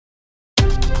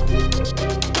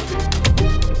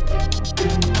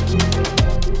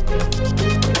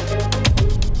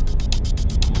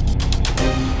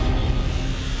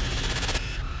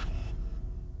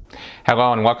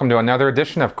Hello and welcome to another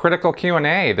edition of Critical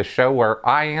Q&A, the show where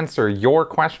I answer your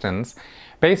questions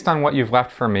based on what you've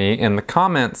left for me in the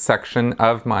comments section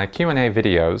of my Q&A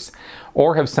videos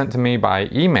or have sent to me by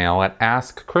email at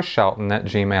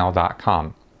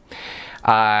askchrisshelton@gmail.com.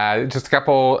 Just a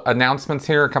couple announcements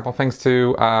here, a couple things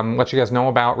to let you guys know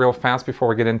about real fast before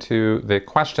we get into the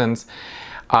questions.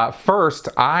 First,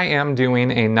 I am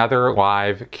doing another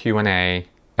live Q&A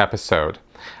episode.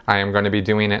 I am going to be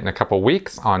doing it in a couple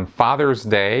weeks on Father's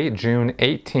Day, June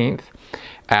 18th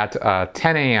at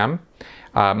 10 a.m.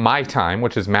 My time,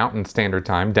 which is Mountain Standard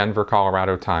Time, Denver,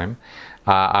 Colorado time.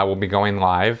 I will be going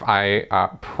live. I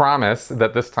promise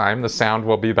that this time the sound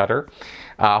will be better.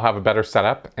 I'll have a better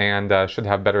setup and should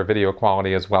have better video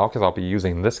quality as well because I'll be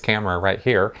using this camera right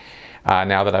here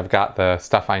now that I've got the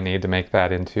stuff I need to make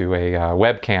that into a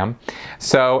webcam.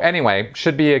 So anyway,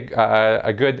 should be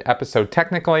a good episode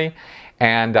technically.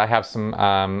 And I have some,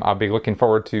 I'll be looking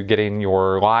forward to getting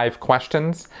your live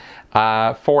questions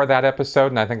for that episode.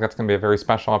 And I think that's going to be a very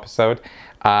special episode.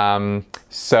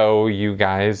 So you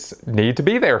guys need to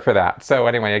be there for that. So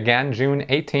anyway, again, June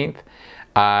 18th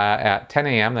at 10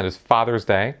 a.m. That is Father's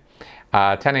Day,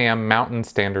 10 a.m. Mountain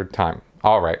Standard Time.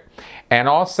 All right. And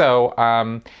also,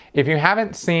 if you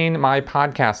haven't seen my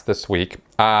podcast this week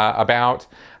about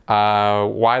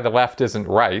why the left isn't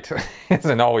right,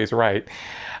 isn't always right,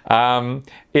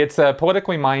 it's a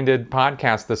politically minded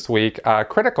podcast this week,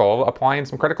 applying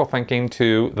some critical thinking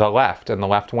to the left and the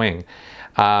left wing.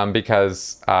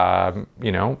 Because I've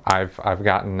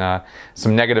gotten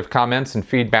some negative comments and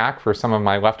feedback for some of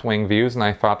my left-wing views, and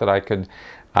I thought that I could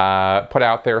put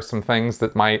out there some things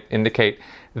that might indicate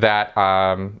that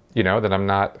that I'm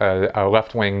not a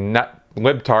left-wing nut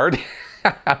libtard.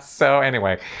 So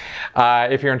anyway,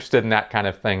 if you're interested in that kind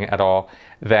of thing at all,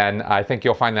 then I think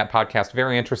you'll find that podcast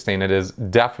very interesting. It is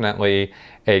definitely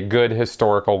a good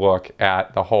historical look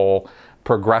at the whole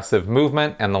progressive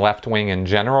movement and the left wing in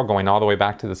general, going all the way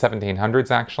back to the 1700s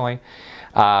actually,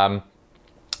 and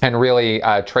really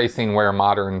tracing where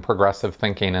modern progressive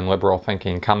thinking and liberal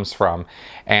thinking comes from,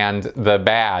 and the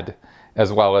bad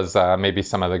as well as maybe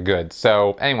some of the good.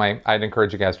 So anyway, I'd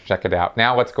encourage you guys to check it out.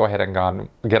 Now let's go ahead and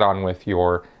get on with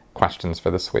your questions for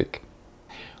this week.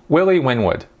 Willie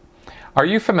Winwood, are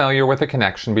you familiar with the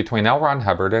connection between L. Ron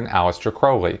Hubbard and Aleister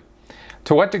Crowley?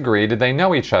 To what degree did they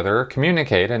know each other,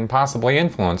 communicate, and possibly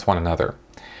influence one another?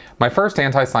 My first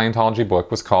anti-Scientology book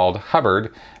was called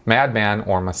Hubbard, Madman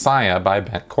or Messiah by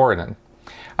Bent Corydon.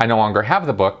 I no longer have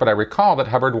the book, but I recall that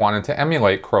Hubbard wanted to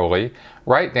emulate Crowley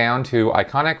right down to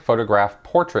iconic photograph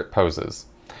portrait poses.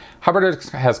 Hubbard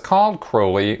has called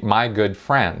Crowley my good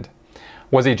friend.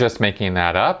 Was he just making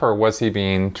that up, or was he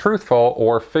being truthful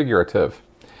or figurative?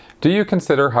 Do you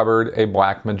consider Hubbard a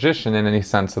black magician in any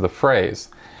sense of the phrase?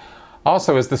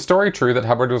 Also, is the story true that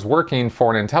Hubbard was working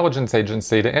for an intelligence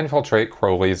agency to infiltrate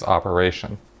Crowley's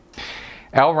operation?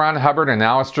 L. Ron Hubbard and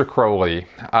Aleister Crowley.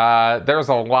 There's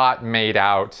a lot made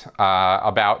out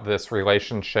about this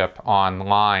relationship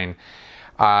online.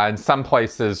 In some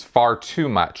places, far too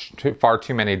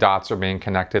many dots are being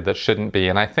connected that shouldn't be.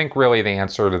 And I think really the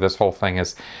answer to this whole thing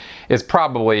is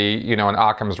probably, an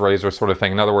Occam's razor sort of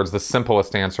thing. In other words, the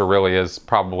simplest answer really is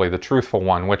probably the truthful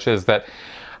one, which is that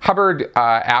Hubbard,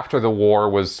 after the war,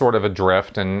 was sort of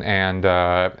adrift and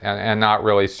not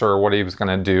really sure what he was going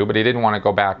to do, but he didn't want to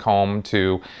go back home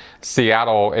to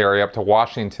Seattle area up to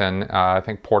Washington, I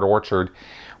think Port Orchard,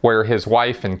 where his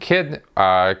wife and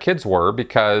kids were,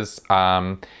 because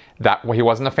he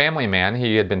wasn't a family man.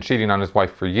 He had been cheating on his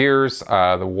wife for years.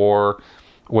 The war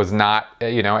was not,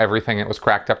 everything it was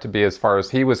cracked up to be as far as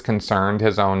he was concerned.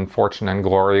 His own fortune and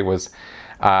glory was,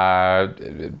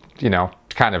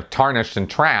 kind of tarnished and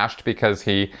trashed because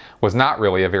he was not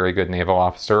really a very good naval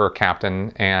officer or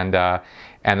captain, and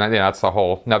that's a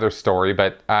whole another story.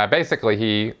 But basically,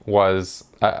 he was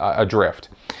adrift.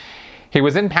 He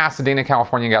was in Pasadena,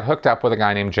 California, and got hooked up with a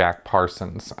guy named Jack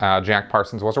Parsons. Jack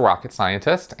Parsons was a rocket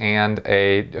scientist and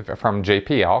from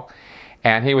JPL,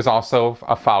 and he was also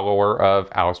a follower of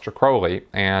Aleister Crowley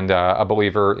and a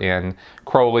believer in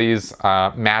Crowley's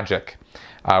magic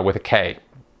with a K,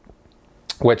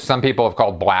 which some people have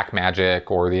called black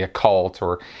magic or the occult,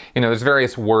 or, there's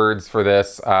various words for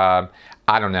this.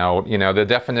 I don't know, the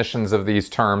definitions of these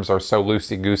terms are so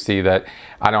loosey-goosey that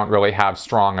I don't really have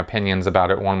strong opinions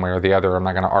about it one way or the other. I'm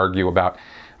not going to argue about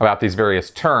these various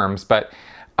terms, but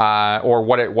or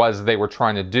what it was they were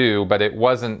trying to do, but it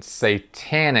wasn't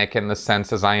satanic in the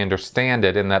sense as I understand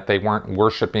it, in that they weren't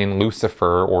worshiping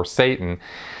Lucifer or Satan.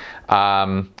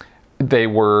 They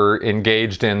were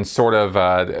engaged in sort of,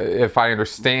 if I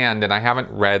understand, and I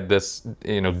haven't read this,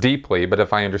 deeply, but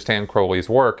if I understand Crowley's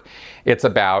work, it's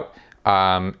about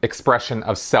expression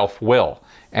of self-will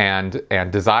and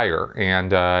desire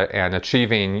and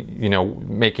achieving,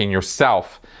 making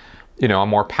yourself, a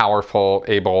more powerful,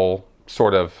 able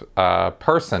sort of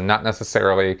person, not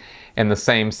necessarily in the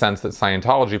same sense that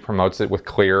Scientology promotes it with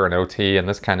clear and OT and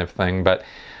this kind of thing, but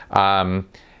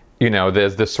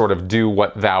there's this sort of do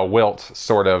what thou wilt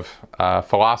sort of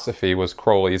philosophy was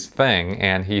Crowley's thing,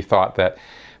 and he thought that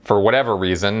for whatever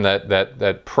reason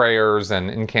that prayers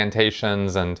and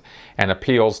incantations and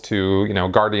appeals to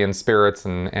guardian spirits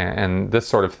and this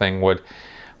sort of thing would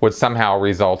somehow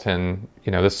result in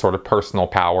this sort of personal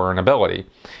power and ability.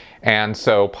 And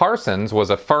so Parsons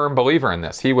was a firm believer in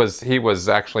this. He was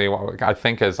actually, I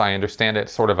think, as I understand it,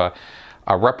 sort of a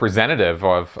representative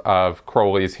of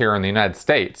Crowley's here in the United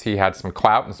States. He had some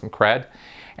clout and some cred,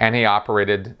 and he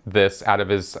operated this out of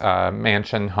his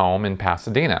mansion home in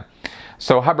Pasadena.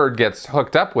 So Hubbard gets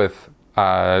hooked up with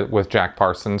Jack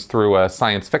Parsons through a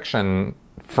science fiction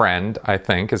friend, I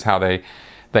think, is how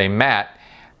they met.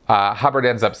 Hubbard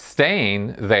ends up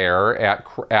staying there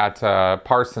at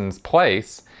Parsons'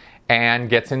 place and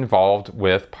gets involved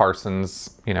with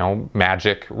Parsons'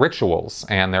 magic rituals,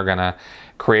 and they're gonna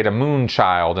create a moon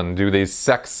child and do these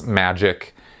sex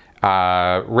magic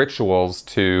rituals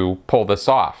to pull this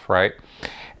off, right?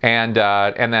 And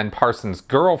then Parsons'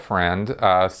 girlfriend,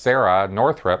 Sarah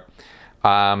Northrop,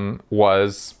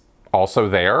 was also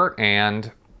there,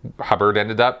 and Hubbard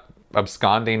ended up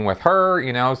absconding with her,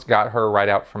 got her right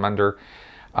out from under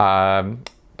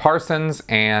Parsons,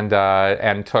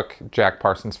 and took Jack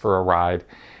Parsons for a ride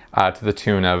to the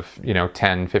tune of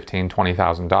 $10,000, $15,000,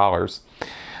 $20,000.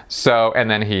 So,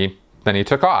 and then he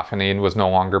took off, and he was no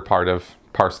longer part of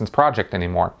Parsons' project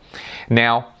anymore.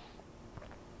 Now,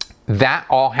 that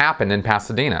all happened in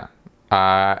Pasadena.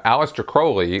 Aleister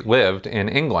Crowley lived in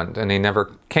England, and he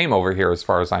never came over here, as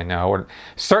far as I know, or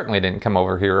certainly didn't come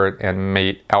over here and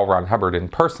meet L. Ron Hubbard in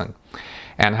person.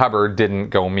 And Hubbard didn't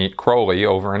go meet Crowley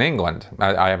over in England.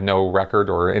 I have no record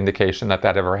or indication that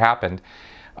ever happened.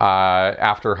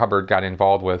 After Hubbard got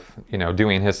involved with,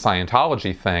 doing his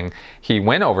Scientology thing, he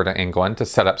went over to England to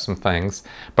set up some things,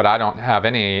 but I don't have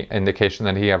any indication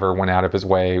that he ever went out of his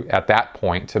way at that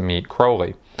point to meet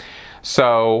Crowley.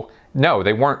 So, no,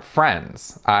 they weren't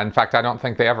friends. In fact, I don't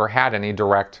think they ever had any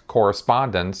direct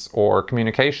correspondence or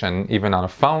communication, even on a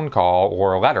phone call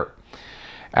or a letter.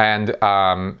 And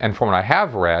from what I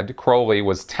have read, Crowley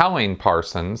was telling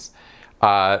Parsons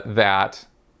that,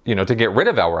 to get rid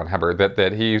of L. Ron Hubbard,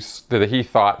 that he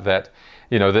thought that,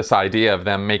 this idea of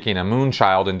them making a moon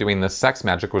child and doing this sex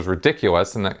magic was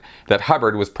ridiculous, and that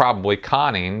Hubbard was probably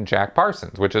conning Jack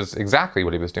Parsons, which is exactly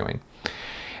what he was doing.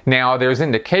 Now, there's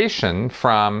indication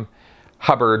from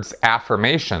Hubbard's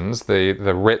affirmations, the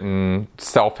written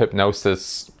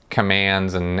self-hypnosis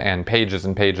commands and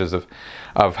pages of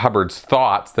Hubbard's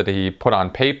thoughts that he put on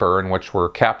paper and which were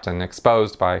kept and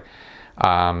exposed by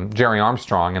Jerry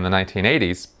Armstrong in the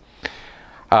 1980s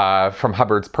from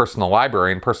Hubbard's personal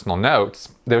library and personal notes.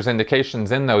 There's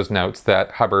indications in those notes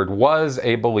that Hubbard was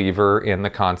a believer in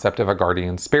the concept of a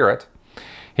guardian spirit.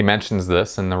 He mentions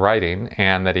this in the writing,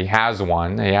 and that he has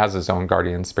one. He has his own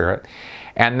guardian spirit.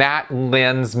 And that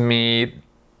lends me,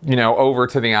 over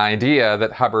to the idea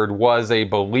that Hubbard was a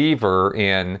believer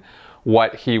in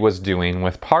what he was doing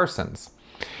with Parsons.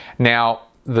 Now,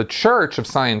 the Church of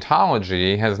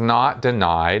Scientology has not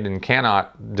denied, and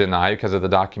cannot deny because of the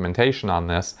documentation on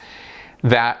this,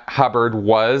 that Hubbard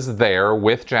was there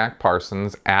with Jack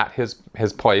Parsons at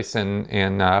his place in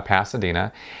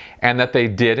Pasadena, and that they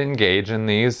did engage in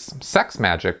these sex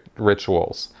magic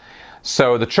rituals.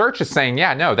 So the church is saying,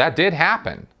 yeah, no, that did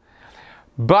happen.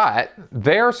 But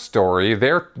their story,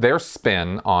 their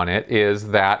spin on it is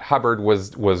that Hubbard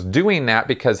was doing that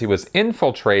because he was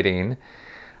infiltrating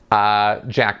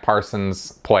Jack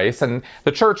Parsons' place. And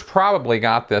the church probably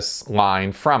got this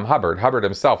line from Hubbard. Hubbard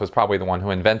himself is probably the one who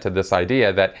invented this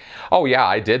idea that, oh yeah,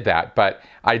 I did that, but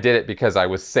I did it because I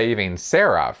was saving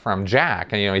Sarah from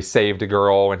Jack. And, he saved a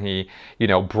girl, and he,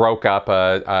 broke up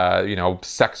a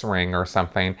sex ring or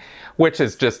something, which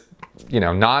is just,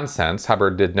 nonsense.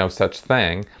 Hubbard did no such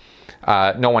thing.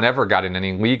 No one ever got in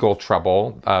any legal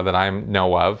trouble that I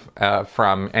know of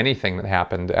from anything that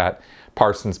happened at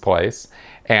Parsons' place.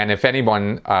 And if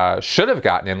anyone should have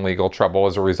gotten in legal trouble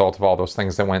as a result of all those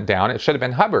things that went down, it should have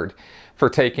been Hubbard for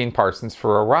taking Parsons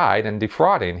for a ride and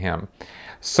defrauding him.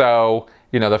 So,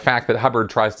 the fact that Hubbard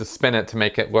tries to spin it to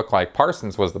make it look like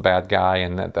Parsons was the bad guy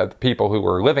and that the people who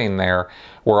were living there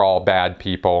were all bad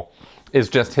people is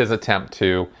just his attempt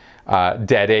to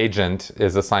dead agent,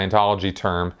 is a Scientology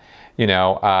term,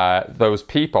 those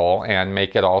people and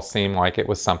make it all seem like it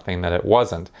was something that it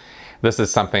wasn't. this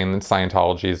is something that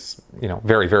Scientology is,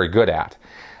 very, very good at.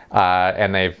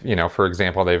 And they've, for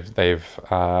example, they've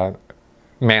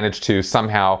managed to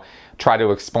somehow try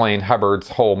to explain Hubbard's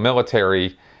whole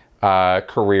military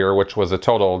career, which was a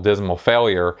total dismal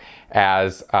failure,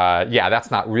 as, that's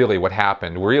not really what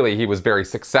happened. Really, he was very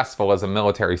successful as a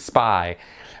military spy,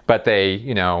 but they,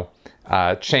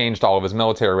 changed all of his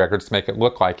military records to make it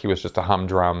look like he was just a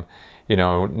humdrum,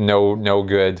 no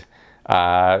good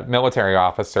military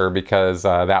officer, because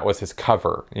that was his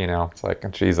cover. It's like,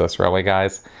 Jesus, really,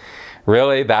 guys?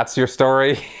 Really? That's your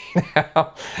story?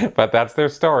 But that's their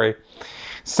story.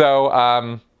 So,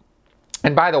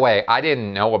 and by the way, I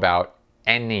didn't know about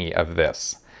any of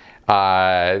this,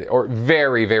 or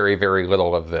very, very, very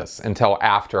little of this, until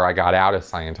after I got out of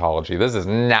Scientology. This is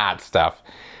not stuff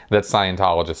that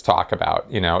Scientologists talk about.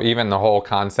 Even the whole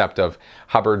concept of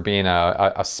Hubbard being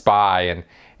a spy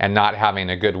and not having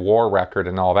a good war record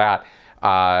and all that,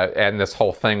 and this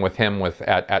whole thing with him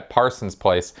at Parsons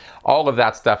Place, all of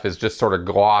that stuff is just sort of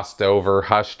glossed over,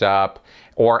 hushed up,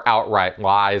 or outright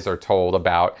lies are told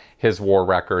about his war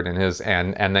record and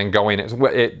and then going in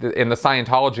the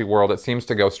Scientology world. It seems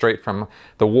to go straight from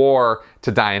the war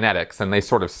to Dianetics, and they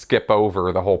sort of skip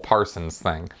over the whole Parsons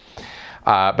thing.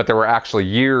 But there were actually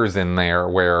years in there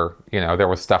where there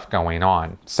was stuff going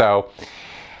on. So,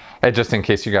 just in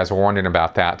case you guys were wondering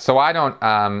about that. So I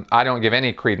don't give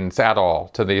any credence at all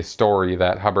to the story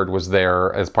that Hubbard was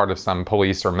there as part of some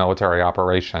police or military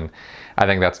operation. I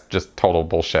think that's just total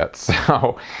bullshit.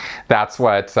 So that's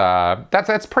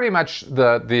pretty much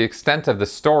the extent of the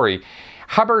story.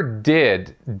 Hubbard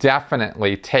did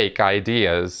definitely take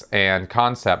ideas and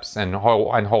concepts and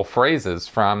whole phrases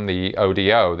from the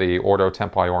ODO, the Ordo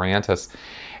Templi Orientis,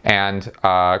 and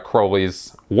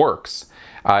Crowley's works.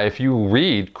 If you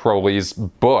read Crowley's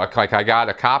book, like I got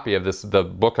a copy of the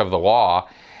Book of the Law,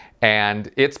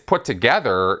 and it's put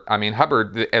together,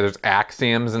 Hubbard, there's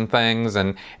axioms and things,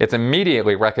 and it's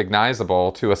immediately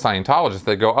recognizable to a Scientologist.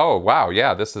 They go, oh, wow,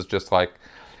 yeah, this is just like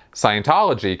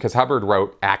Scientology, because Hubbard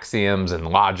wrote axioms and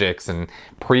logics and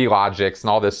pre-logics and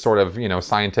all this sort of,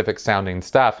 scientific sounding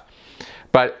stuff.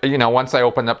 But, once I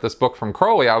opened up this book from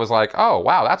Crowley, I was like, oh,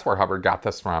 wow, that's where Hubbard got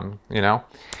this from,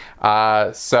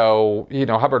 So,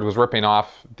 Hubbard was ripping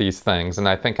off these things. And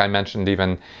I think I mentioned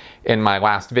even in my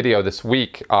last video this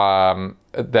week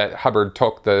that Hubbard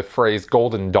took the phrase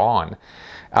Golden Dawn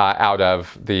out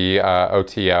of the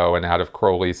OTO and out of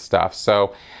Crowley's stuff.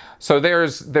 So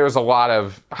there's a lot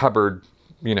of Hubbard,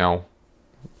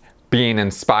 being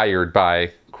inspired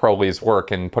by Crowley's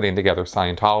work and putting together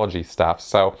Scientology stuff.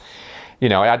 So,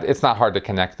 it's not hard to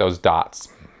connect those dots.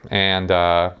 And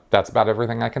that's about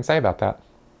everything I can say about that.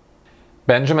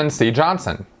 Benjamin C.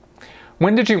 Johnson.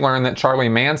 When did you learn that Charlie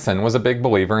Manson was a big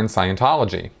believer in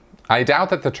Scientology? I doubt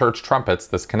that the church trumpets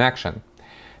this connection.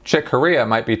 Chick Corea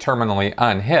might be terminally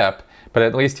unhip, but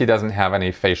at least he doesn't have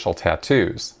any facial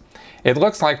tattoos. It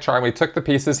looks like Charlie took the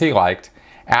pieces he liked,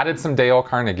 added some Dale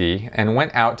Carnegie, and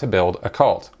went out to build a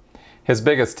cult. His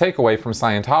biggest takeaway from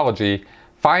Scientology: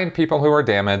 find people who are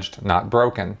damaged, not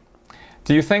broken.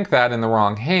 Do you think that, in the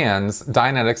wrong hands,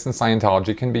 Dianetics and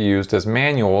Scientology can be used as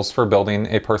manuals for building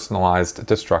a personalized,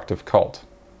 destructive cult?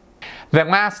 The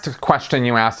last question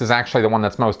you asked is actually the one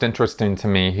that's most interesting to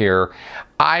me here.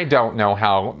 I don't know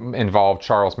how involved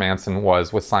Charles Manson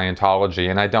was with Scientology,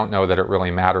 and I don't know that it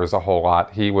really matters a whole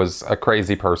lot. He was a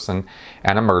crazy person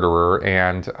and a murderer,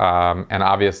 and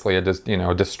obviously a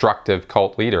destructive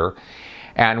cult leader.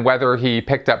 And whether he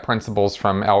picked up principles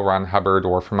from L. Ron Hubbard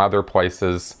or from other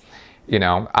places,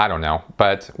 I don't know.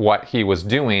 But what he was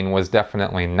doing was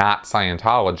definitely not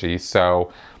Scientology.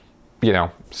 So,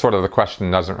 sort of the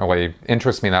question doesn't really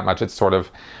interest me that much. It's sort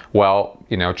of, well,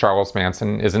 Charles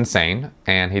Manson is insane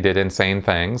and he did insane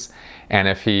things. And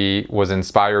if he was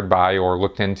inspired by or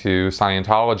looked into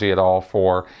Scientology at all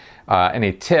for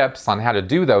any tips on how to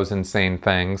do those insane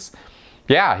things,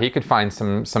 yeah, he could find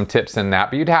some tips in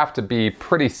that. But you'd have to be a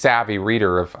pretty savvy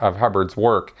reader of Hubbard's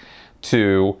work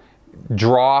to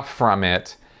draw from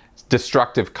it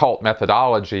destructive cult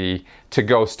methodology to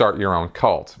go start your own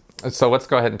cult. So let's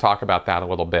go ahead and talk about that a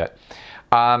little bit.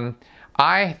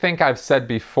 I think I've said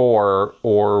before,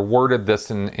 or worded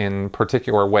this in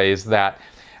particular ways, that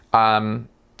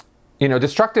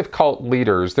destructive cult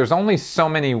leaders, there's only so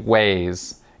many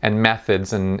ways and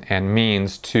methods and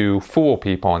means to fool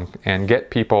people and get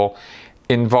people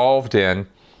involved in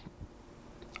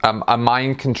a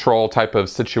mind control type of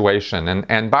situation.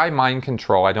 And by mind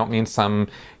control, I don't mean some,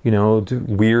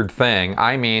 weird thing.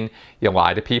 I mean, you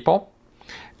lie to people.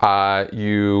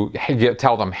 You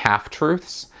tell them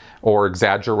half-truths or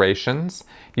exaggerations.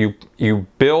 You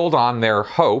build on their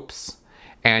hopes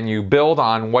and you build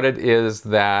on what it is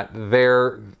that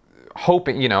they're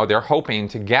hoping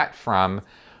to get from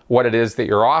what it is that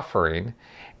you're offering.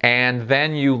 And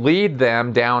then you lead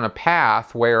them down a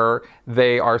path where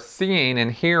they are seeing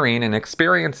and hearing and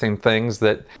experiencing things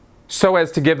that, so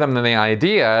as to give them the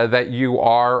idea that you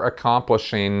are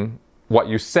accomplishing what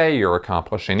you say you're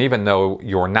accomplishing, even though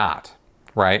you're not,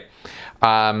 right?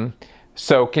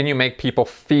 So can you make people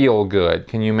feel good?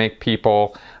 Can you make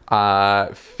people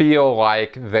feel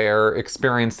like they're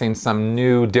experiencing some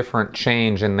new, different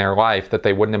change in their life that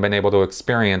they wouldn't have been able to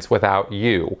experience without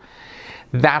you?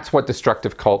 That's what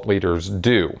destructive cult leaders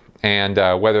do. And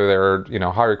whether they're,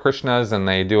 Hare Krishnas and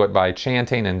they do it by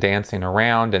chanting and dancing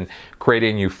around and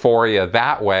creating euphoria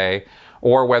that way,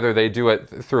 or whether they do it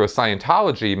through a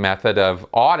Scientology method of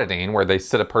auditing, where they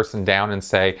sit a person down and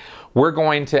say, we're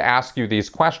going to ask you these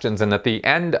questions, and at the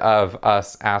end of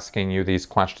us asking you these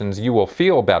questions, you will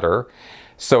feel better.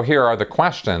 So here are the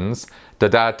questions,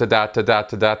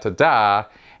 da-da-da-da-da-da-da-da-da,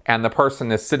 and the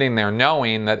person is sitting there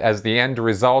knowing that as the end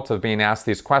result of being asked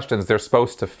these questions, they're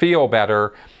supposed to feel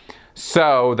better.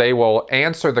 So they will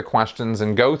answer the questions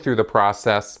and go through the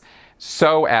process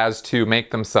so as to make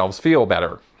themselves feel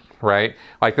better, right?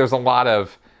 Like there's a lot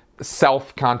of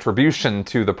self-contribution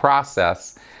to the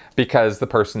process because the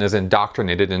person is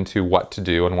indoctrinated into what to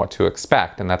do and what to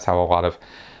expect. And that's how a lot of,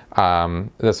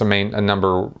 that's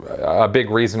a big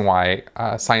reason why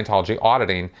Scientology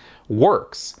auditing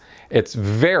works. It's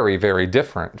very, very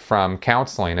different from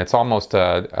counseling. It's almost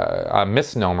a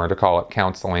misnomer to call it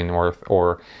counseling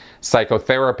or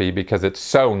psychotherapy, because it's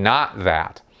so not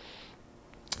that.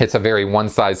 It's a very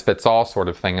one-size-fits-all sort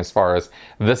of thing, as far as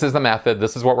this is the method,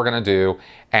 this is what we're going to do,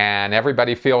 and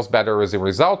everybody feels better as a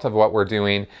result of what we're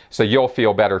doing, so you'll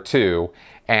feel better too.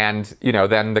 And,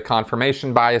 then the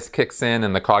confirmation bias kicks in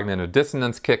and the cognitive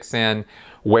dissonance kicks in,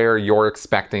 where you're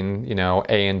expecting,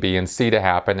 A and B and C to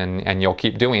happen, and you'll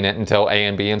keep doing it until A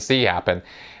and B and C happen.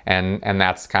 And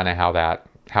that's kind of how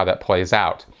that plays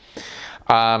out.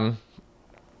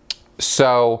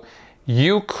 So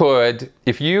you could,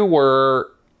 if you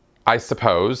were, I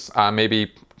suppose,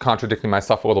 maybe contradicting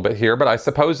myself a little bit here, but I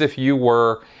suppose if you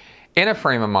were in a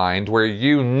frame of mind where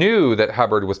you knew that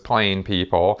Hubbard was playing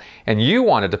people and you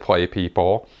wanted to play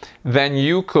people, then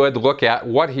you could look at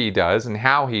what he does and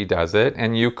how he does it,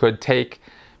 and you could take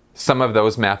some of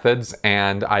those methods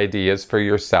and ideas for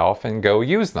yourself and go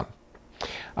use them.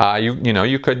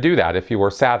 You could do that if you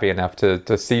were savvy enough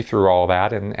to see through all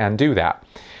that and do that.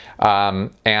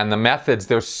 And the methods,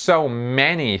 there's so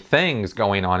many things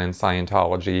going on in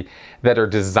Scientology that are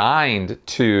designed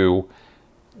to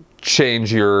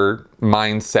change your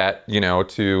mindset,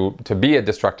 to be a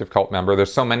destructive cult member.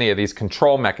 There's so many of these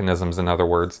control mechanisms, in other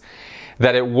words,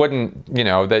 that it wouldn't,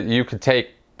 that you could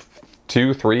take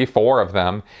 2, 3, 4 of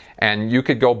them and you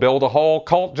could go build a whole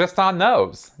cult just on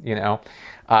those,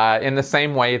 in the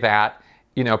same way that,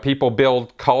 people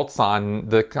build cults on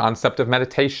the concept of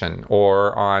meditation,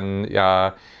 or on,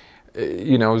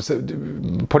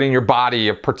 putting your body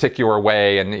a particular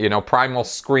way, and, primal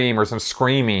scream or some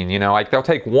screaming, like they'll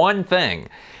take one thing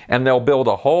and they'll build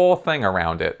a whole thing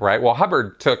around it, right? Well,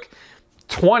 Hubbard took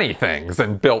 20 things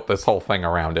and built this whole thing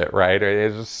around it, right?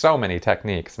 There's just so many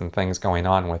techniques and things going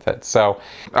on with it. So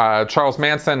Charles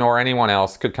Manson or anyone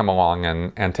else could come along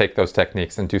and take those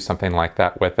techniques and do something like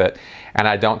that with it. And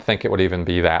I don't think it would even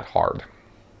be that hard.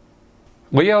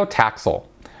 Leo Taxel.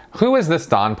 Who is this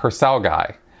Don Purcell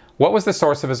guy? What was the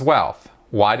source of his wealth?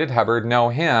 Why did Hubbard know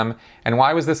him? And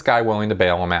why was this guy willing to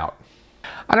bail him out?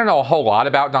 I don't know a whole lot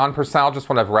about Don Purcell, just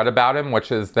what I've read about him,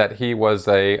 which is that he was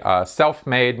a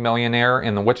self-made millionaire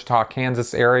in the Wichita,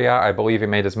 Kansas area. I believe he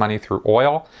made his money through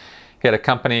oil. He had a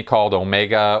company called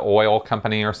Omega Oil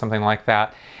Company or something like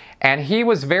that. And he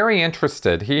was very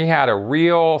interested. He had a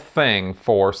real thing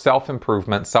for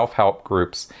self-improvement, self-help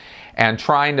groups, and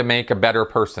trying to make a better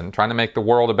person, trying to make the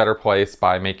world a better place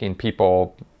by making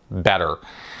people better.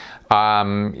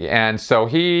 And so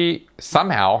he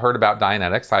somehow heard about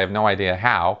Dianetics, I have no idea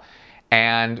how,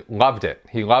 and loved it.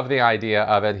 He loved the idea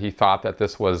of it. He thought that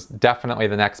this was definitely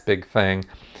the next big thing.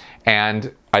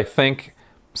 And I think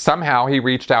somehow he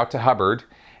reached out to Hubbard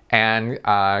and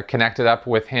connected up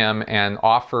with him and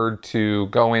offered to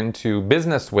go into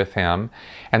business with him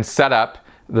and set up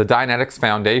the Dianetics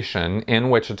Foundation in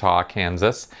Wichita,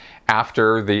 Kansas,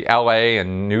 after the LA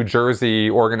and New Jersey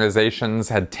organizations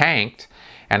had tanked.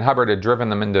 And Hubbard had driven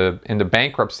them into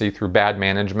bankruptcy through bad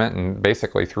management and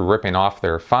basically through ripping off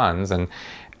their funds and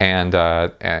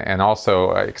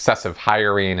also excessive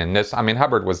hiring and this. I mean,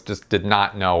 Hubbard did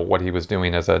not know what he was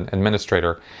doing as an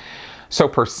administrator. So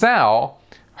Purcell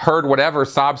heard whatever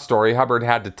sob story Hubbard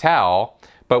had to tell,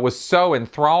 but was so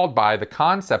enthralled by the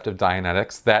concept of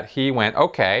Dianetics that he went,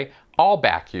 okay, I'll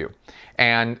back you.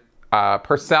 And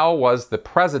Purcell was the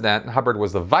president, and Hubbard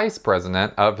was the vice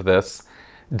president of this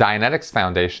Dianetics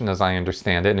Foundation, as I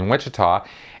understand it, in Wichita.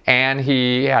 And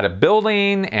he had a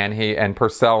building, and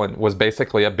Purcell was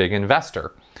basically a big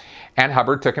investor. And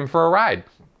Hubbard took him for a ride,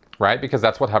 right? Because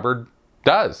that's what Hubbard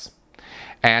does.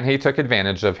 And he took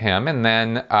advantage of him. And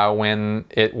then when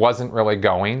it wasn't really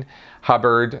going,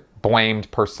 Hubbard blamed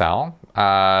Purcell,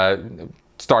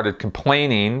 started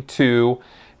complaining to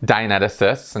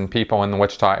Dianeticists and people in the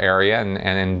Wichita area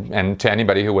and to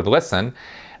anybody who would listen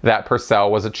that Purcell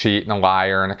was a cheat and a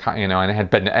liar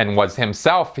and was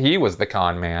himself, he was the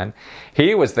con man.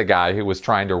 He was the guy who was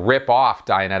trying to rip off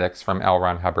Dianetics from L.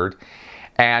 Ron Hubbard.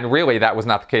 And really, that was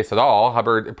not the case at all.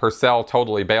 Purcell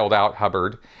totally bailed out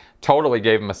Hubbard, totally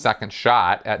gave him a second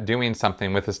shot at doing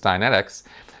something with this Dianetics.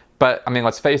 But, I mean,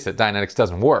 let's face it, Dianetics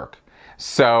doesn't work.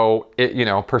 So,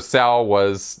 Purcell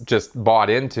was just bought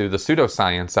into the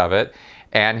pseudoscience of it,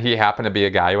 and he happened to be a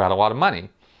guy who had a lot of money.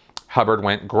 Hubbard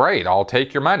went, great, I'll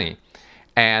take your money.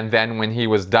 And then when he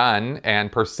was done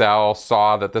and Purcell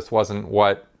saw that this wasn't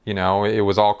what, it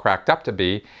was all cracked up to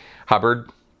be,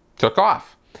 Hubbard took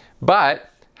off.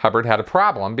 But Hubbard had a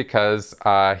problem because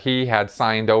he had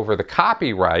signed over the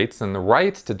copyrights and the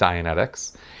rights to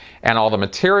Dianetics and all the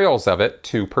materials of it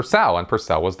to Purcell, and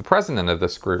Purcell was the president of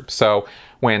this group. So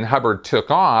when Hubbard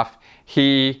took off,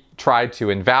 he tried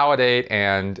to invalidate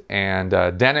and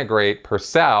denigrate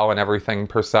Purcell and everything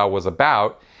Purcell was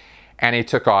about, and he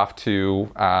took off to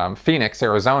Phoenix,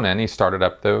 Arizona, and he started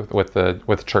up with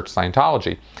Church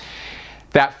Scientology.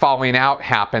 That falling out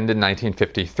happened in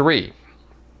 1953.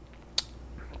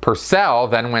 Purcell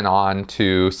then went on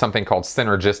to something called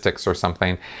Synergistics or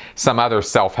some other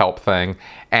self-help thing,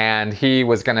 and he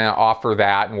was going to offer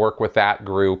that and work with that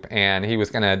group, and he was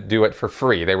going to do it for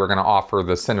free. They were going to offer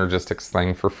the Synergistics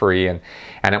thing for free, and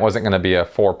it wasn't going to be a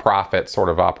for-profit sort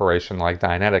of operation like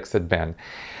Dianetics had been.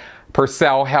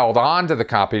 Purcell held on to the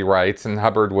copyrights, and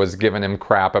Hubbard was giving him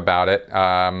crap about it,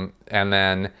 and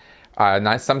then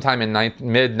sometime in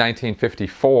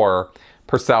mid-1954,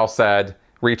 Purcell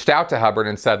reached out to Hubbard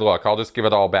and said, look, I'll just give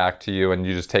it all back to you and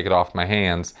you just take it off my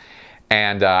hands.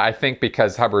 And I think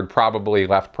because Hubbard probably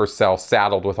left Purcell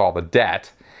saddled with all the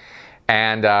debt,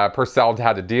 and Purcell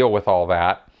had to deal with all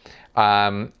that.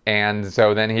 And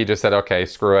so then he just said, okay,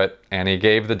 screw it. And he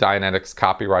gave the Dianetics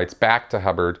copyrights back to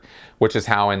Hubbard, which is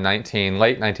how in late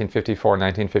 1954,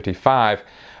 1955,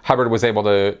 Hubbard was able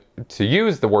to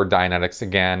use the word Dianetics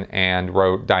again and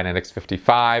wrote Dianetics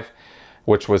 55,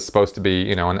 which was supposed to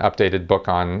be, an updated book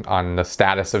on the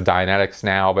status of Dianetics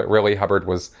now, but really Hubbard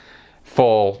was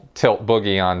full tilt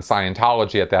boogie on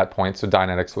Scientology at that point, so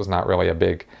Dianetics was not really a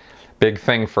big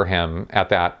thing for him at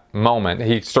that moment.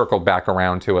 He circled back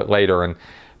around to it later and,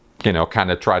 kind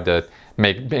of tried to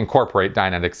incorporate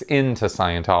Dianetics into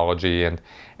Scientology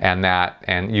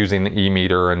and using the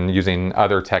E-meter and using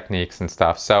other techniques and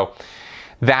stuff. So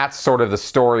that's sort of the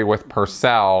story with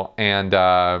Purcell, and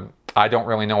I don't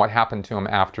really know what happened to him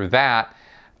after that,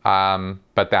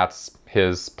 but that's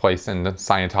his place in the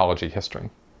Scientology history.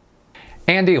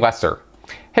 Andy Lesser.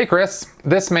 Hey Chris,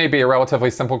 this may be a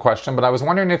relatively simple question, but I was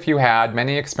wondering if you had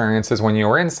many experiences when you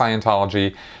were in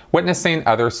Scientology witnessing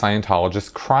other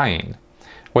Scientologists crying.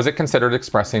 Was it considered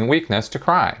expressing weakness to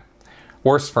cry?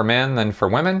 Worse for men than for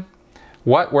women?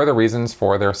 What were the reasons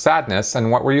for their sadness,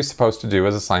 and what were you supposed to do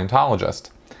as a Scientologist?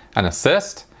 An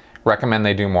assist? Recommend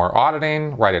they do more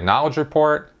auditing? Write a knowledge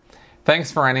report?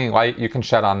 Thanks for any light you can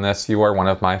shed on this. You are one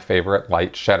of my favorite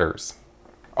light shedders.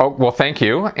 Oh, well, thank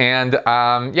you. And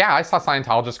I saw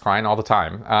Scientologists crying all the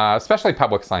time, especially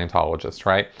public Scientologists,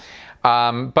 right?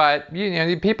 But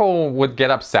people would get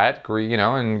upset,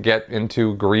 and get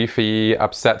into griefy,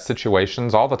 upset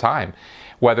situations all the time,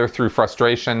 whether through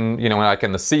frustration, like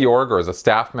in the Sea Org or as a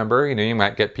staff member, you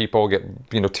might get people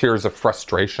tears of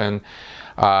frustration,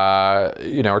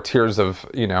 or tears of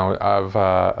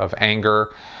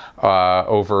anger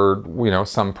over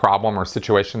some problem or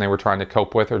situation they were trying to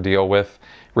cope with or deal with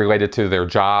related to their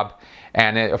job.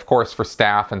 And of course, for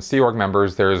staff and Sea Org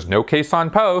members, there is no case on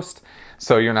post.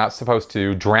 So you're not supposed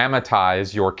to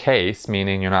dramatize your case,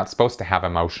 meaning you're not supposed to have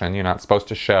emotion. You're not supposed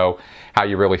to show how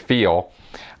you really feel.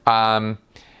 And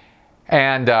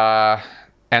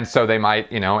so they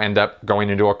might, end up going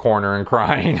into a corner and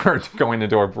crying or going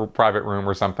into a private room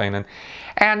or something.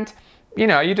 And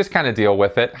you just kind of deal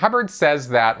with it. Hubbard says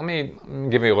that, let me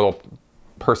give you a little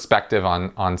perspective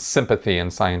on sympathy in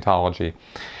Scientology.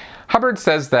 Hubbard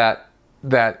says that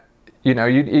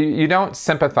you don't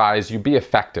sympathize, you be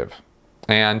effective.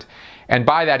 And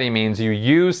by that he means you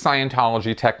use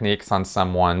Scientology techniques on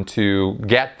someone to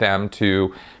get them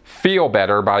to feel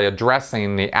better by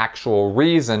addressing the actual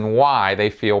reason why they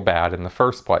feel bad in the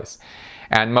first place.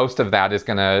 And most of that is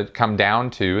going to come down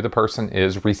to the person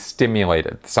is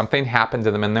re-stimulated. Something happened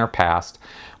to them in their past,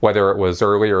 whether it was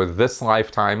earlier this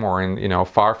lifetime or in,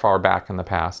 far, far back in the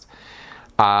past.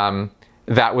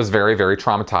 That was very, very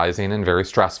traumatizing and very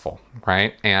stressful,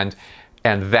 right? And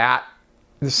that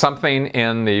something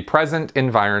in the present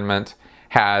environment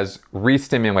has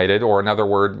re-stimulated, or another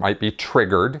word might be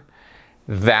triggered,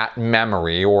 that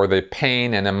memory or the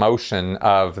pain and emotion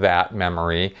of that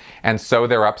memory, and so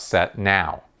they're upset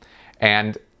now.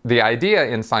 And the idea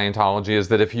in Scientology is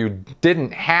that if you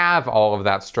didn't have all of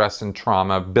that stress and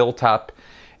trauma built up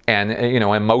and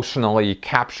emotionally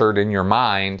captured in your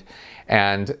mind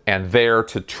and there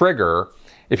to trigger,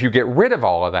 if you get rid of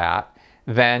all of that,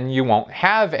 then you won't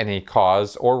have any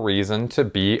cause or reason to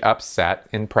be upset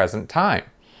in present time.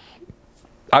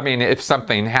 I mean, if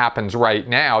something happens right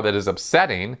now that is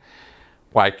upsetting,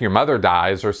 like your mother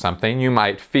dies or something, you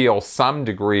might feel some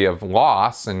degree of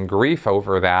loss and grief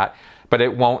over that, but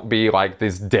it won't be like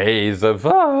these days of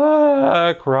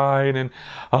crying and,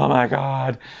 oh my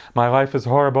God, my life is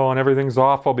horrible and everything's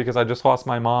awful because I just lost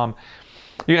my mom.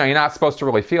 You're not supposed to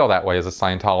really feel that way as a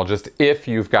Scientologist if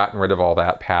you've gotten rid of all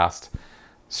that past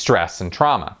stress and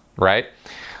trauma, right?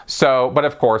 So, but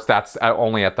of course, that's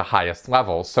only at the highest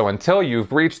levels. So until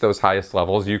you've reached those highest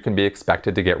levels, you can be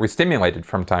expected to get re-stimulated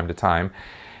from time to time.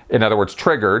 In other words,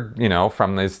 triggered,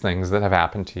 from these things that have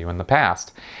happened to you in the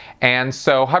past. And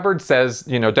so Hubbard says,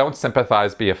 don't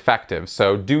sympathize, be effective.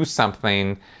 So do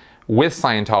something with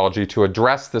Scientology to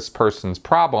address this person's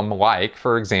problem, like,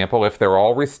 for example, if they're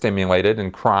all re-stimulated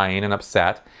and crying and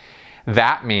upset,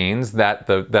 that means that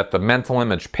the mental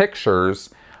image pictures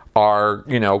are,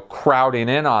 crowding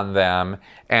in on them,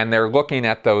 and they're looking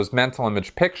at those mental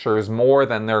image pictures more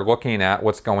than they're looking at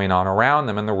what's going on around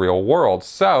them in the real world.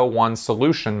 So one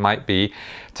solution might be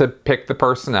to pick the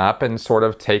person up and sort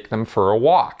of take them for a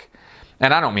walk.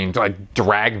 And I don't mean to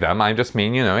drag them, I just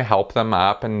mean, help them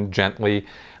up and gently,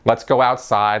 let's go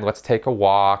outside, let's take a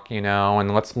walk,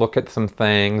 and let's look at some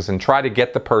things and try to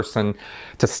get the person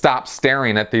to stop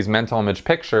staring at these mental image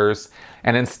pictures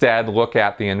and instead look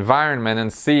at the environment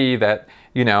and see that,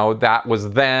 that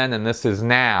was then and this is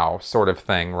now sort of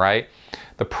thing, right?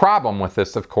 The problem with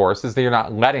this, of course, is that you're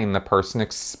not letting the person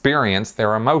experience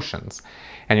their emotions,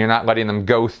 and you're not letting them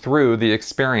go through the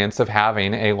experience of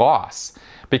having a loss,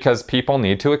 because people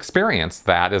need to experience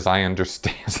that, as I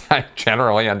understand, as I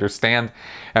generally understand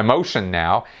emotion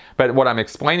now. But what I'm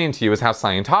explaining to you is how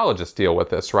Scientologists deal with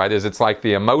this, right? It's like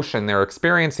the emotion they're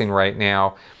experiencing right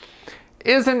now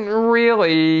isn't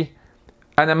really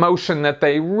an emotion that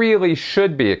they really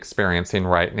should be experiencing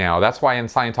right now. That's why in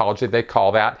Scientology they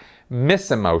call that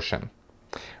misemotion,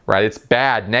 right? It's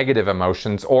bad, negative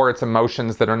emotions, or it's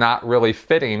emotions that are not really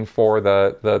fitting for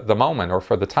the moment or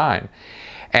for the time.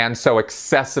 And so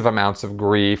excessive amounts of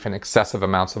grief and excessive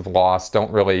amounts of loss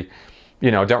don't really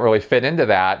fit into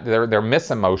that. They're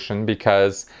misemotion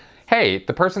because, hey,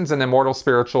 the person's an immortal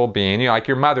spiritual being, like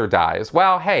your mother dies.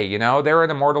 Well, hey, they're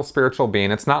an immortal spiritual being.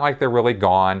 It's not like they're really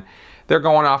gone. They're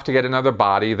going off to get another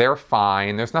body. They're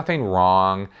fine. There's nothing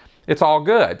wrong. It's all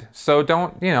good. So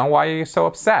don't, why are you so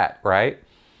upset, right?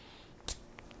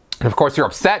 And of course, you're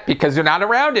upset because you're not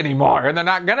around anymore, and they're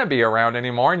not going to be around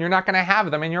anymore, and you're not going to have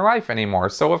them in your life anymore.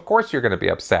 So of course you're going to be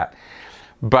upset.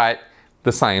 But the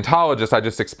Scientologist, I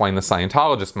just explained the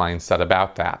Scientologist mindset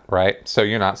about that, right? So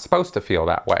you're not supposed to feel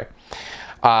that way.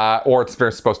 Or it's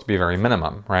supposed to be very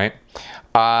minimum, right?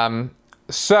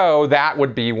 So that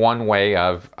would be one way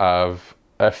of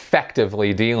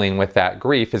effectively dealing with that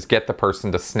grief, is get the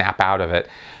person to snap out of it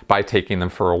by taking them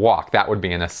for a walk. That would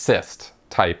be an assist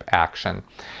type action.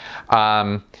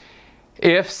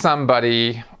 If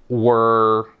somebody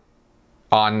were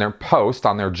on their post,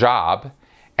 on their job,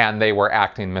 and they were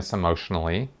acting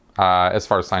misemotionally, as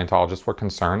far as Scientologists were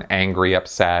concerned, angry,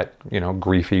 upset,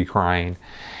 griefy, crying,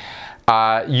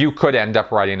 you could end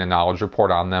up writing a knowledge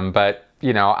report on them. But,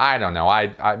 I don't know.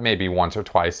 I maybe once or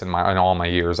twice in all my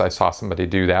years I saw somebody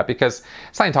do that, because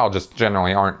Scientologists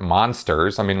generally aren't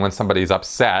monsters. I mean, when somebody's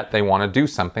upset, they want to do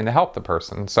something to help the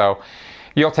person. So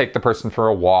you'll take the person for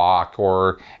a walk,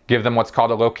 or give them what's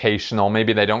called a locational.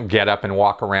 Maybe they don't get up and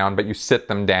walk around, but you sit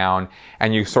them down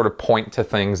and you sort of point to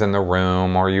things in the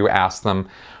room, or you ask them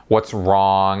what's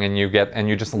wrong, and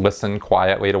you just listen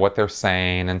quietly to what they're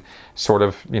saying, and sort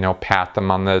of, pat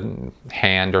them on the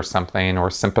hand or something,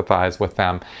 or sympathize with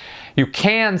them. You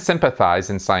can sympathize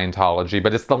in Scientology,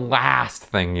 but it's the last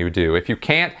thing you do. If you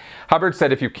can't, Hubbard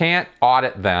said, if you can't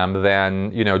audit them,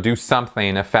 then, do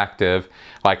something effective,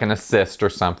 like an assist or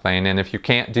something. And if you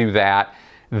can't do that,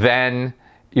 then,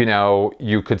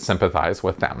 you could sympathize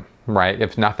with them, right?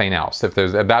 If nothing else. If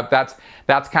there's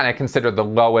that's kind of considered the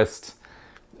lowest,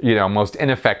 most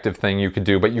ineffective thing you could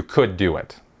do, but you could do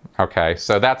it. Okay,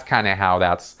 so that's kind of how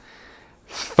that's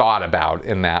thought about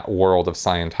in that world of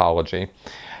Scientology.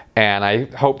 And I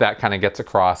hope that kind of gets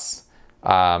across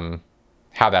how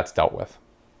that's dealt with.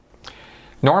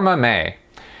 Norma May.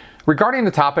 Regarding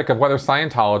the topic of whether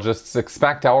Scientologists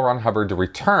expect L. Ron Hubbard to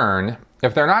return,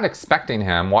 if they're not expecting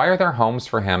him, why are there homes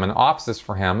for him and offices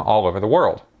for him all over the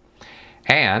world?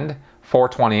 And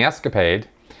 420 Escapade.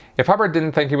 If Hubbard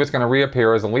didn't think he was going to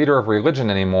reappear as a leader of religion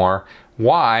anymore,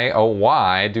 why, oh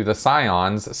why, do the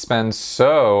Scions spend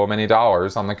so many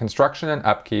dollars on the construction and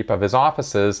upkeep of his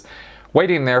offices,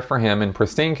 waiting there for him in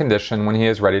pristine condition when he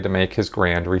is ready to make his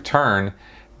grand return?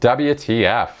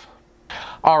 WTF.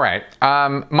 All right,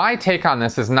 my take on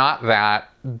this is not that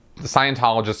the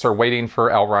Scientologists are waiting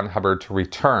for L. Ron Hubbard to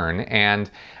return.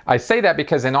 And I say that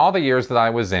because in all the years that I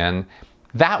was in,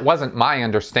 that wasn't my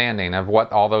understanding of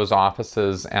what all those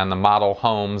offices and the model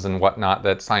homes and whatnot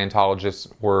that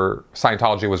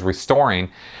Scientology was restoring,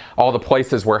 all the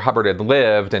places where Hubbard had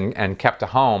lived and kept a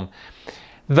home.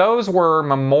 Those were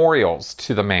memorials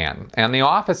to the man. And the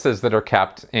offices that are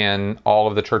kept in all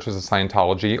of the churches of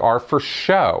Scientology are for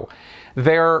show.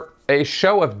 They're a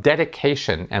show of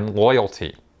dedication and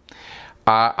loyalty.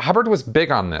 Hubbard was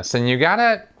big on this, and you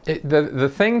gotta, the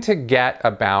thing to get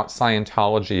about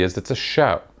Scientology is it's a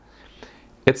show.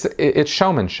 It's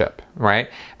showmanship, right?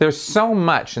 There's so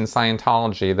much in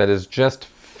Scientology that is just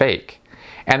fake.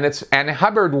 And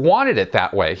Hubbard wanted it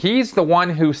that way. He's the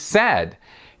one who said,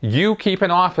 you keep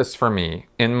an office for me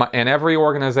in every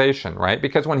organization, right?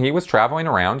 Because when he was traveling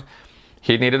around,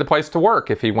 he needed a place to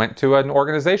work if he went to an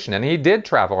organization. And he did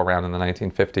travel around in the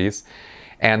 1950s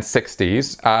and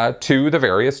 60s to the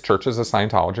various churches of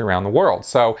Scientology around the world.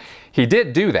 So he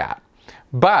did do that.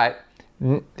 But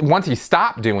once he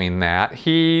stopped doing that,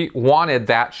 he wanted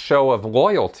that show of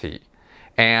loyalty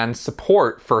and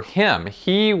support for him.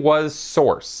 He was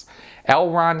source.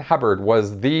 L. Ron Hubbard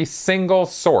was the single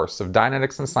source of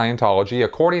Dianetics and Scientology,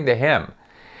 according to him.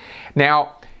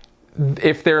 Now,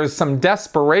 if there's some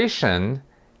desperation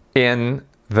in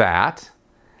that,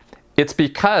 it's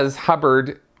because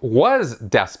Hubbard was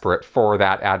desperate for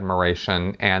that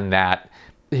admiration and that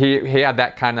he had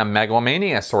that kind of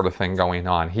megalomania sort of thing going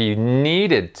on. He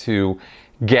needed to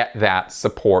get that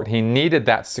support. He needed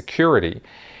that security.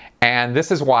 And this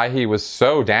is why he was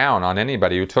so down on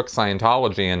anybody who took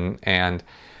Scientology and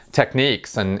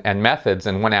techniques and methods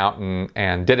and went out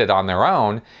and did it on their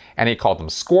own. And he called them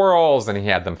squirrels, and he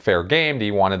had them fair gamed. He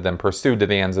wanted them pursued to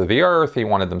the ends of the earth. He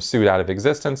wanted them sued out of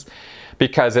existence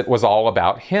because it was all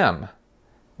about him,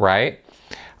 right?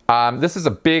 This is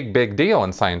a big, big deal in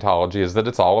Scientology, is that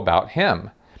it's all about him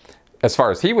as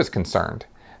far as he was concerned.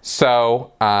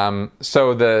 So, the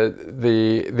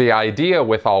idea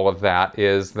with all of that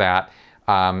is that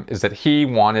he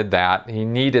wanted that, he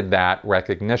needed that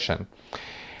recognition.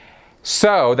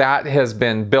 So that has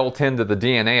been built into the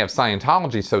DNA of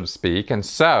Scientology, so to speak. And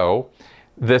so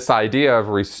this idea of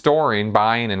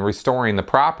buying and restoring the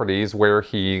properties where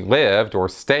he lived or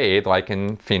stayed, like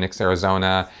in Phoenix,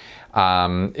 Arizona,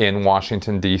 in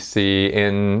Washington, D.C.,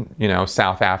 in,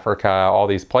 South Africa, all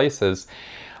these places,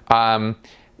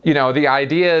 the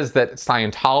idea is that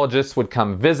Scientologists would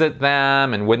come visit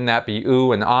them, and wouldn't that be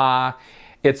ooh and ah?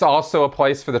 It's also a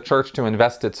place for the church to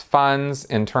invest its funds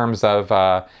in terms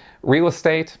of real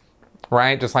estate,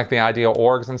 right? Just like the ideal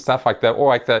orgs and stuff like that. Or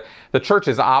like the church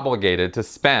is obligated to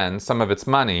spend some of its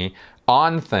money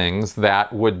on things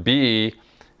that would be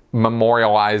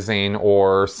memorializing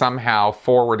or somehow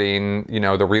forwarding,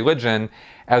 the religion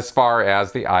as far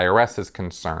as the IRS is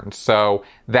concerned. So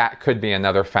that could be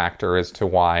another factor as to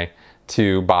why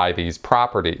to buy these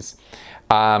properties.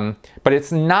 But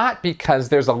it's not because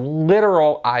there's a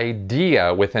literal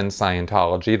idea within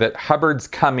Scientology that Hubbard's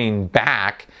coming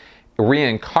back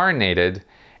reincarnated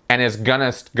and is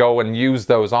gonna go and use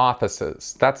those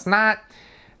offices. That's not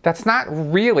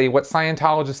really what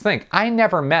Scientologists think. I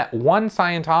never met one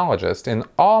Scientologist in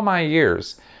all my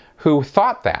years who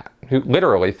thought that, who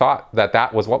literally thought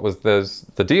that was what was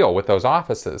the deal with those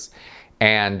offices.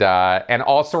 And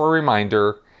also a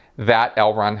reminder that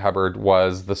L. Ron Hubbard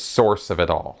was the source of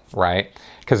it all, right?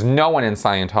 Because no one in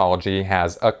Scientology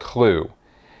has a clue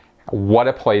what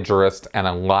a plagiarist and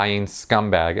a lying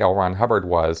scumbag L. Ron Hubbard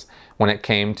was when it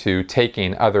came to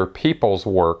taking other people's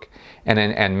work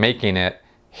and making it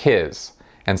his,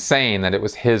 and saying that it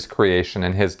was his creation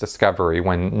and his discovery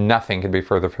when nothing could be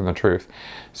further from the truth.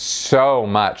 So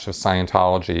much of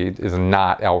Scientology is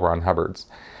not L. Ron Hubbard's.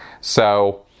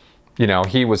 So,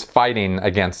 he was fighting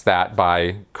against that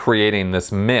by creating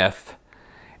this myth,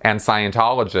 and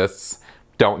Scientologists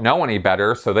don't know any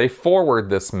better, so they forward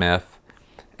this myth,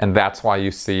 and that's why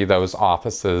you see those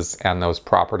offices and those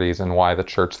properties and why the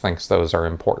church thinks those are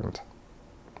important.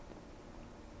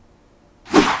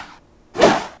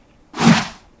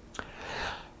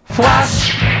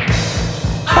 Flash!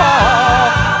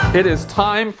 Ah! It is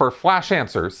time for Flash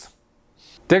Answers.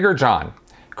 Digger John.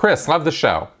 Chris, love the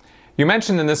show. You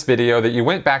mentioned in this video that you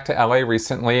went back to LA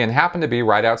recently and happened to be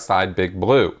right outside Big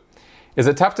Blue. Is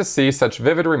it tough to see such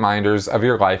vivid reminders of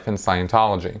your life in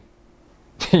Scientology?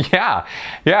 Yeah,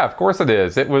 of course it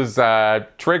is. It was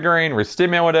triggering,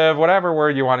 restimulative, whatever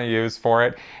word you want to use for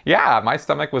it. Yeah, my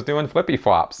stomach was doing flippy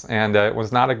flops, and it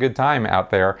was not a good time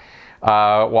out there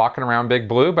walking around Big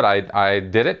Blue, but I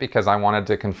did it because I wanted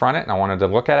to confront it, and I wanted to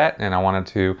look at it, and I wanted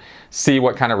to see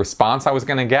what kind of response I was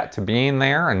going to get to being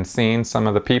there and seeing some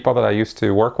of the people that I used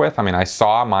to work with. I mean, I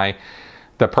saw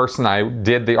the person I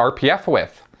did the RPF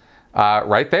with.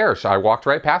 Right there. I walked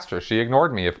right past her. She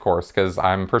ignored me, of course, because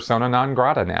I'm persona non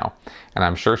grata now, and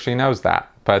I'm sure she knows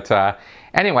that. But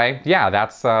anyway, yeah,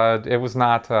 that's it was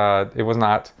not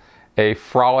a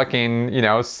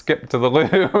frolicking, skip to the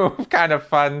loo kind of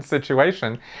fun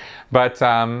situation, but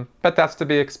that's to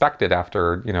be expected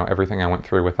after everything I went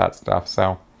through with that stuff.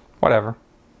 So whatever.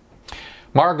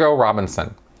 Margot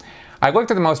Robinson. I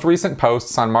looked at the most recent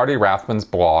posts on Marty Rathman's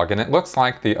blog, and it looks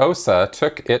like the OSA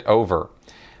took it over.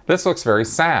 This looks very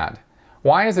sad.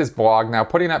 Why is his blog now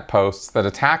putting up posts that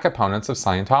attack opponents of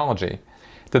Scientology?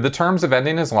 Did the terms of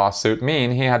ending his lawsuit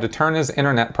mean he had to turn his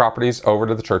internet properties over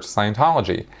to the Church of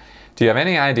Scientology? Do you have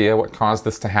any idea what caused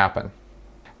this to happen?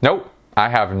 Nope, I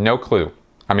have no clue.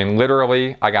 I mean,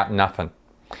 literally, I got nothing.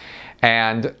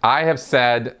 And I have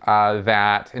said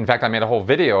that, in fact, I made a whole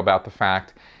video about the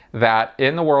fact that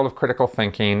in the world of critical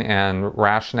thinking and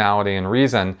rationality and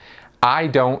reason, I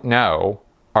don't know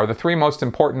are the three most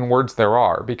important words there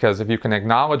are, because if you can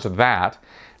acknowledge that,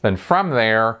 then from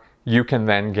there you can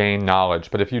then gain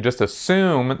knowledge. But if you just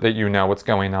assume that you know what's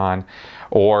going on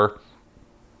or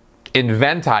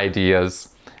invent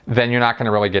ideas, then you're not going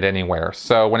to really get anywhere.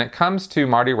 So when it comes to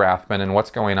Marty Rathman and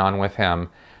what's going on with him,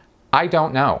 I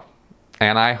don't know.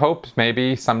 And I hope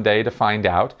maybe someday to find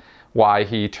out why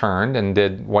he turned and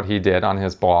did what he did on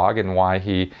his blog and why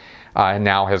he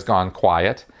now has gone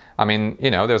quiet. I mean,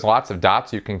 there's lots of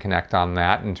dots you can connect on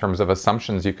that in terms of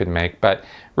assumptions you could make, but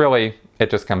really,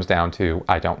 it just comes down to,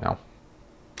 I don't know.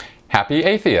 Happy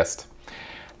Atheist.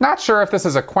 Not sure if this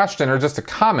is a question or just a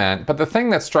comment, but the thing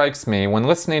that strikes me when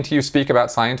listening to you speak about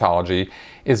Scientology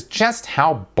is just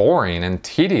how boring and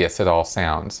tedious it all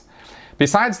sounds.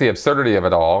 Besides the absurdity of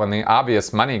it all and the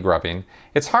obvious money grubbing,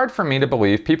 it's hard for me to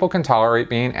believe people can tolerate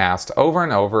being asked over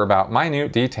and over about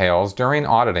minute details during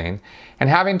auditing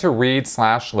and having to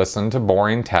read/listen to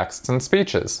boring texts and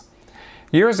speeches.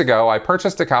 Years ago, I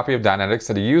purchased a copy of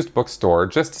Dianetics at a used bookstore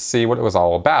just to see what it was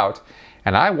all about,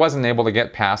 and I wasn't able to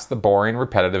get past the boring,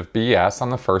 repetitive BS on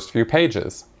the first few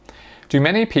pages. Do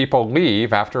many people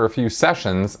leave after a few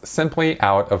sessions simply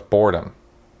out of boredom?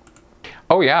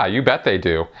 Oh yeah, you bet they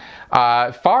do.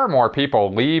 Far more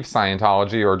people leave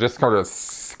Scientology or just sort of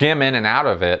skim in and out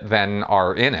of it than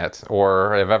are in it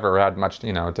or have ever had much,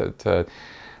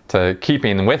 to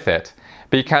keeping with it,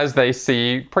 because they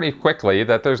see pretty quickly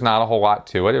that there's not a whole lot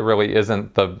to it. It really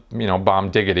isn't the, bomb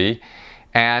diggity,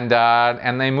 and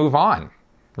they move on,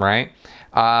 right?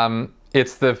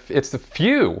 It's the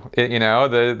few,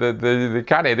 the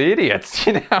kind of the idiots,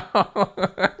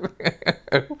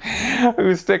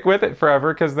 who stick with it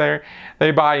forever because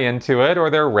they buy into it or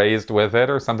they're raised with it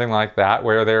or something like that,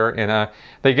 where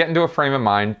they get into a frame of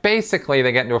mind. Basically,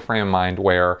 they get into a frame of mind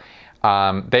where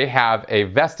they have a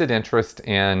vested interest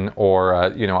in or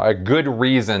a good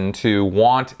reason to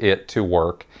want it to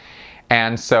work.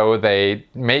 And so they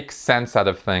make sense out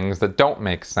of things that don't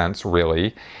make sense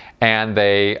really. And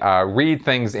they read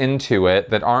things into it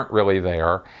that aren't really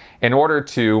there in order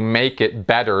to make it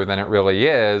better than it really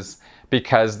is,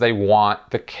 because they want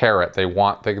the carrot, they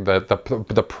want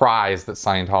the prize that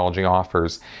Scientology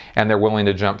offers, and they're willing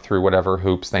to jump through whatever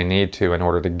hoops they need to in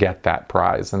order to get that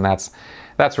prize. And that's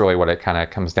really what it kind of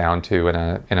comes down to in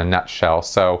a nutshell.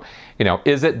 So,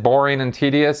 is it boring and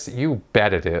tedious? You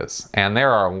bet it is. And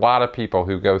there are a lot of people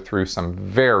who go through some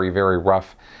very, very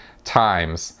rough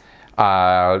times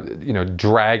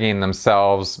dragging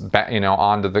themselves back,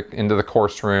 into the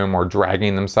course room, or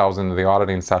dragging themselves into the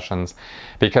auditing sessions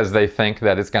because they think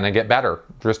that it's going to get better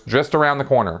just around the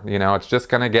corner. It's just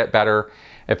going to get better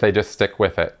if they just stick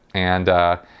with it. And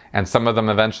some of them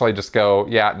eventually just go,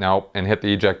 yeah, nope, and hit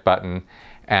the eject button.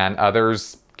 And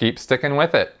others keep sticking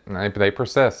with it. They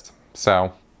persist.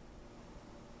 So,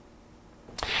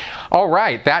 all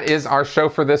right, that is our show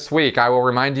for this week. I will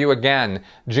remind you again,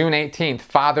 June 18th,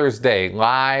 Father's Day,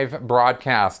 live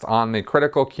broadcast on the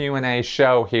Critical Q&A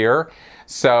show here.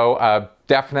 So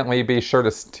definitely be sure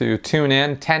to tune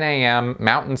in, 10 a.m.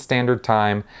 Mountain Standard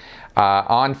Time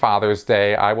on Father's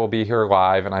Day. I will be here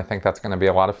live, and I think that's going to be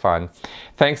a lot of fun.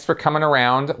 Thanks for coming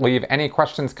around. Leave any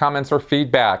questions, comments, or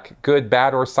feedback, good,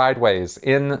 bad, or sideways,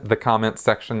 in the comments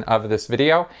section of this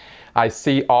video. I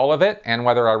see all of it, and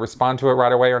whether I respond to it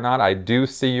right away or not, I do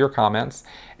see your comments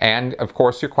and, of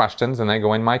course, your questions, and they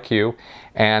go in my queue.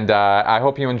 And I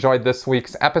hope you enjoyed this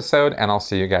week's episode, and I'll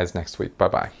see you guys next week.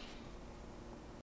 Bye-bye.